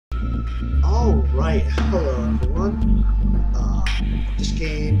All right, hello everyone. This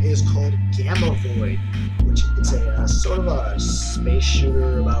game is called Gamma Void, which it's a sort of a space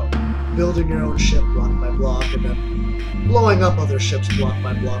shooter about building your own ship block by block and then blowing up other ships block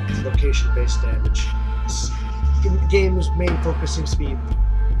by block with location-based damage. This game's main focus seems to be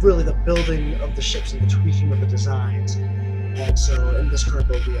really the building of the ships and the tweaking of the designs. And so in this current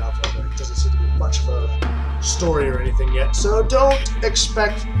build we have, it doesn't seem to be much of a story or anything yet, so don't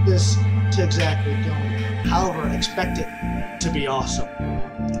expect this to exactly go. However, expect it to be awesome.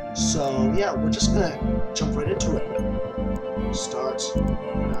 So yeah, we're just gonna jump right into it. Start.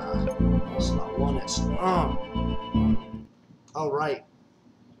 It's not one, it's Alright.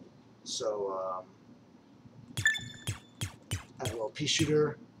 So I have a little pea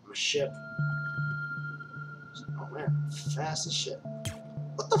shooter, I'm a ship. Oh man, fast as shit.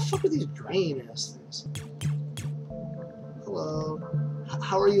 What the fuck are these green ass things? Hello.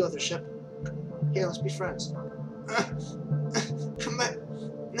 How are you, other ship? Hey, let's be friends. Come back.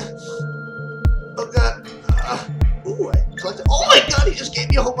 Oh god. Ooh, I collected. Oh my god, he just gave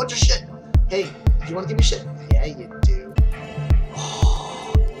me a whole bunch of shit. Hey, you want to give me shit? Yeah, you do.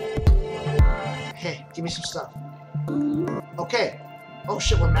 Oh. Hey, give me some stuff. Okay. Oh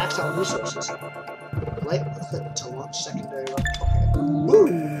shit, we're maxed out on resources. Right click to launch secondary weapon. Okay. Woo!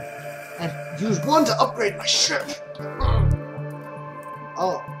 And use one to upgrade my ship.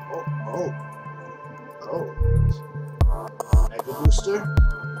 Oh. Mega booster,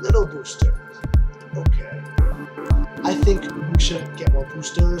 little booster. Okay. I think we should get more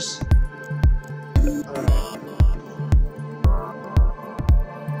boosters. Alright.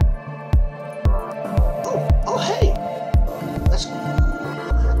 Oh, hey! That's cool.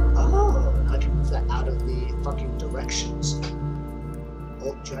 Oh, now I can move that out of the fucking directions.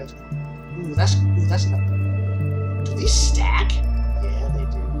 Oh, drive. Ooh, that's not. Do these stack? Yeah, they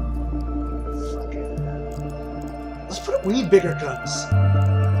do. Let's put up. We need bigger guns.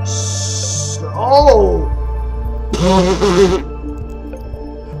 Oh!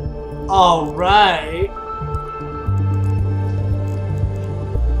 Alright.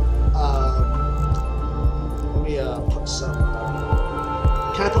 Let me put some.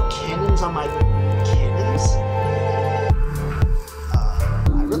 Can I put cannons on my cannons?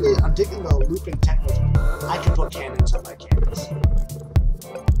 I'm digging the looping technology. I can put cannons on my cannons.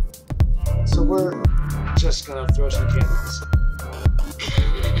 So we're just gonna throw some cannons.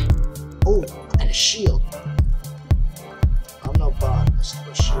 Oh, and a shield. I'm no bot. Let's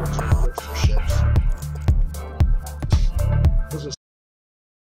throw shields are good for ships. Look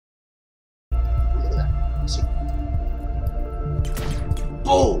at that. See?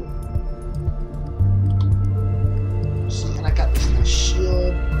 Boom! See, and I got this nice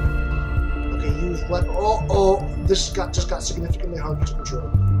shield. Okay, use what? Oh! This just got significantly harder to control.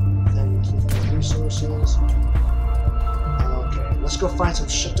 Then keep the resources. Okay, let's go find some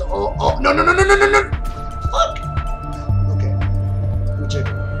shit to. Oh! No! Fuck! Okay, we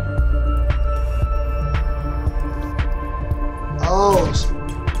jiggle. Oh,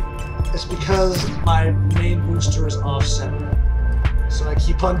 it's because my main booster is offset, so I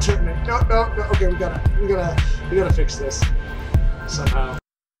keep on turning it. No. Okay, we gotta fix this somehow.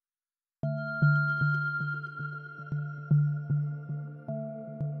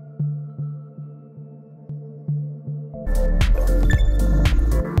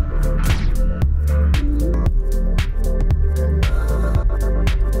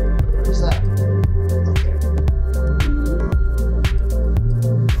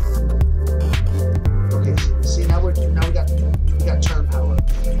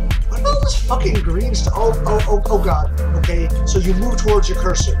 Green stuff. Oh god. Okay, so you move towards your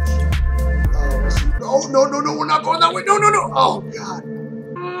cursor. Oh no, we're not going that way. No. Oh god.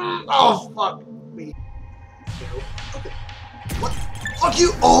 Oh fuck me. Okay. What? Fuck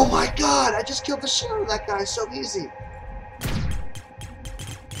you. Oh my god, I just killed the shit out of that guy so easy.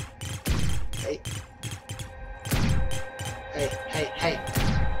 Hey.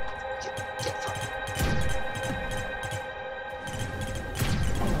 Get from.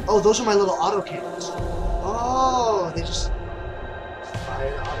 Oh, those are my little auto cannons. Oh, they just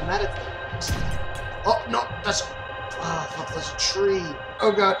fire automatically. Oh no, that's a tree.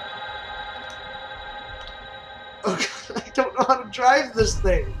 Oh god. Oh god, I don't know how to drive this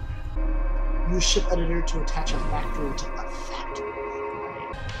thing. Use ship editor to attach a factory to a factory.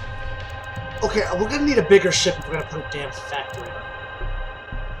 Okay, we're gonna need a bigger ship if we're gonna put a damn factory on.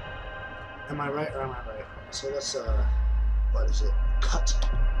 Am I right or am I right? So let's what is it? Cut.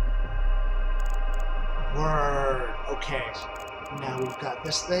 Word. Okay. Now we've got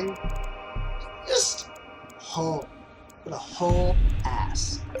this thing. Just whole. With a whole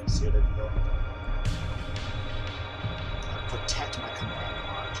ass. See what I protect my command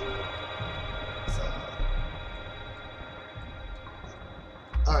module.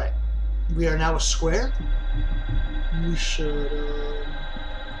 Alright, we are now a square. We should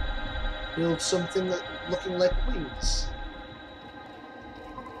build something that looking like wings.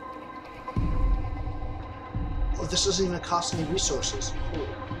 Oh, this doesn't even cost any resources. Cool.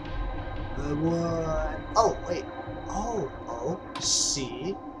 Oh, wait. Oh,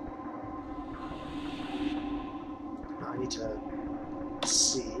 C. No, I need to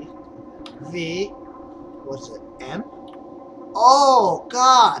C. V. What is it? M? Oh,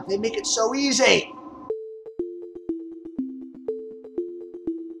 God! They make it so easy!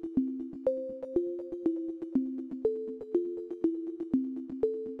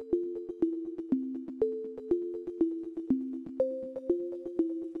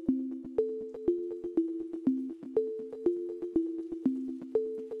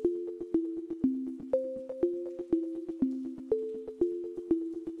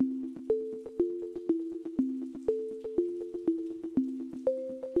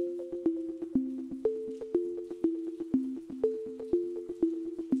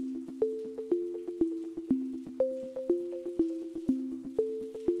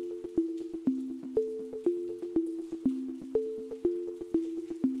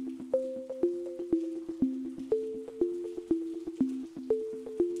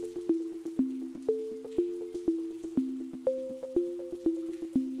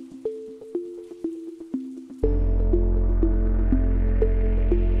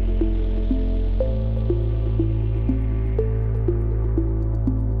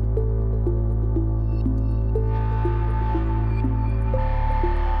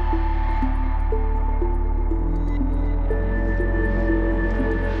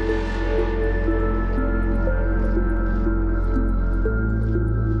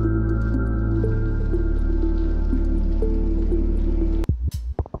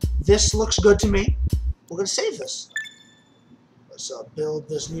 This looks good to me. We're gonna save this. Let's build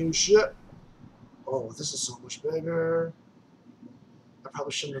this new ship. Oh, this is so much bigger. I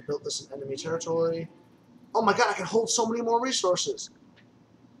probably shouldn't have built this in enemy territory. Oh my god, I can hold so many more resources.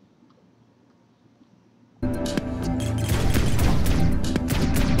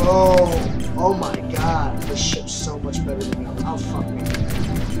 Oh my god, this ship's so much better than the other. Oh, fuck me.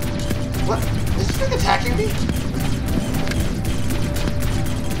 What? Is this thing attacking me?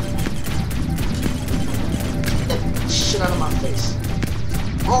 Shit out of my face.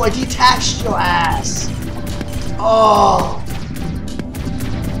 Oh, I detached your ass. Oh.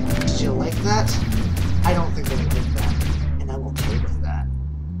 Did you like that? I don't think they would like that. And I'm okay with that.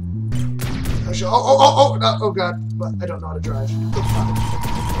 Oh, no, oh god. But I don't know how to drive.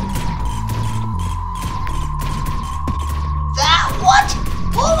 That what?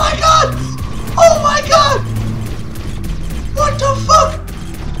 Oh my god! Oh my god! What the fuck?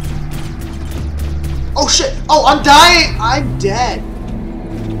 Oh shit! Oh, I'm dying! I'm dead!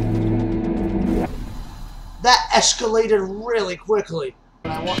 That escalated really quickly.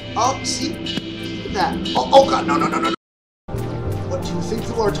 Oh, see? Look at that. Oh god, no. What do you think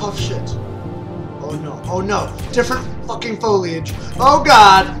you are, tough shit? Oh no. Different fucking foliage. Oh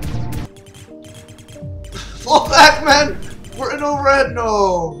god! Fall back, man! We're in overhead.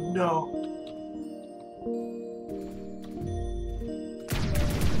 No.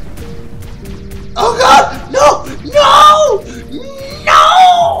 Oh god! No!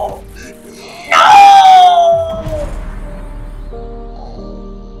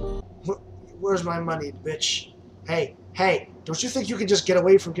 Where's my money, bitch? Hey, don't you think you can just get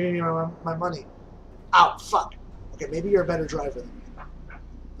away from giving me my money? Ow, fuck. Okay, maybe you're a better driver than me.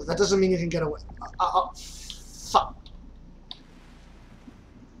 But that doesn't mean you can get away. Fuck.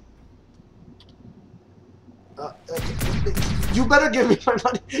 Okay. You better give me my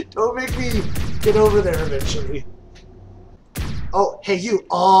money. Don't make me get over there eventually. Oh, hey you.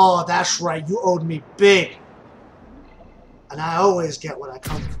 Oh, that's right. You owed me big. And I always get what I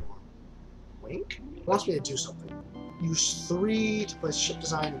come for. Wink? He wants me to do something. Use 3 to place ship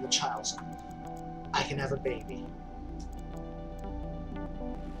design in the child center. I can have a baby.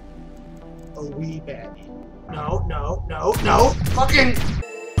 A wee baby. No. Fucking...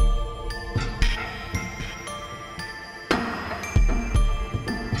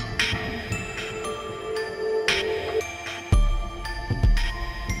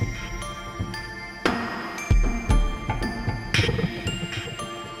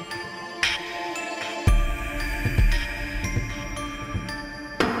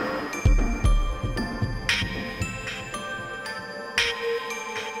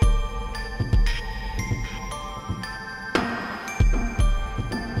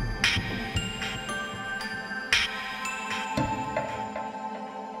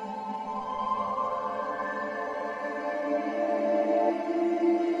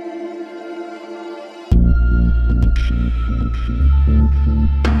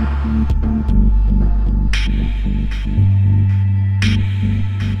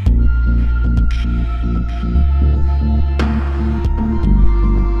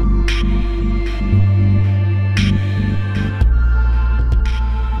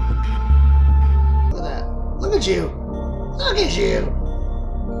 at you! Look at you!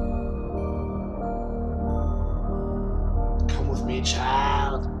 Come with me,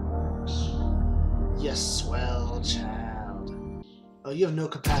 child. Yes, swell, child. Oh, you have no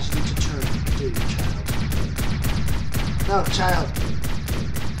capacity to turn, do you, child? No, child.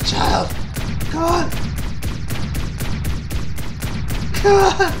 Child! Come on! Come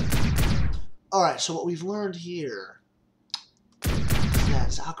on! Alright, so what we've learned here is that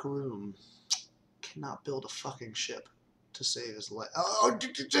Zakahrum cannot build a fucking ship to save his life. Oh,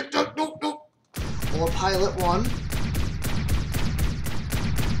 no. Or pilot one.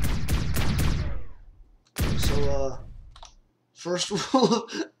 So, first rule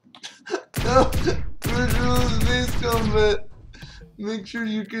first rule of space combat. Make sure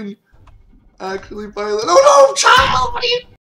you can actually pilot. Oh no, child! What are you